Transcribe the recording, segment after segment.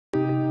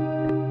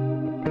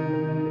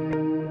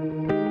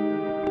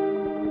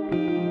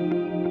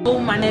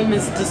My name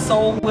is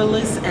Dsoul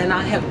Willis, and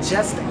I have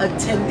just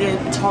attended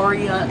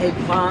Taurea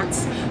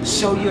Avant's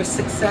Show Your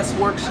Success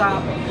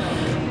workshop.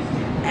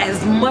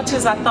 As much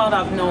as I thought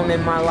I've known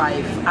in my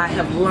life, I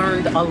have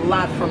learned a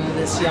lot from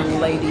this young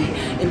lady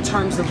in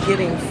terms of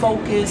getting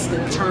focused,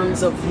 in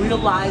terms of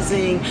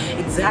realizing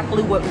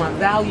exactly what my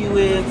value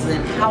is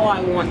and how I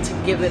want to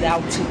give it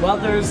out to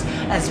others,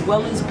 as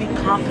well as be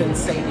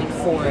compensated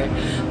for it.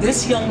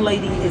 This young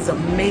lady is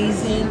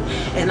amazing,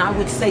 and I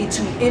would say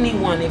to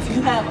anyone, if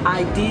you have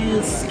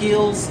ideas,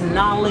 skills,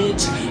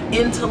 knowledge,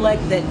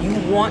 intellect that you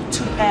want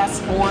to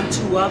pass on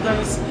to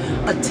others,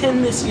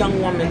 attend this young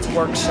woman's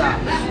workshop.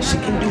 She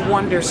can do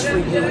wonders for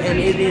you, and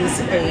it is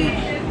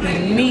a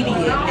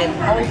immediate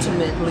and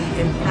ultimately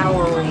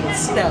empowering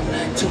step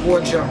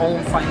towards your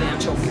own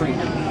financial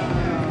freedom.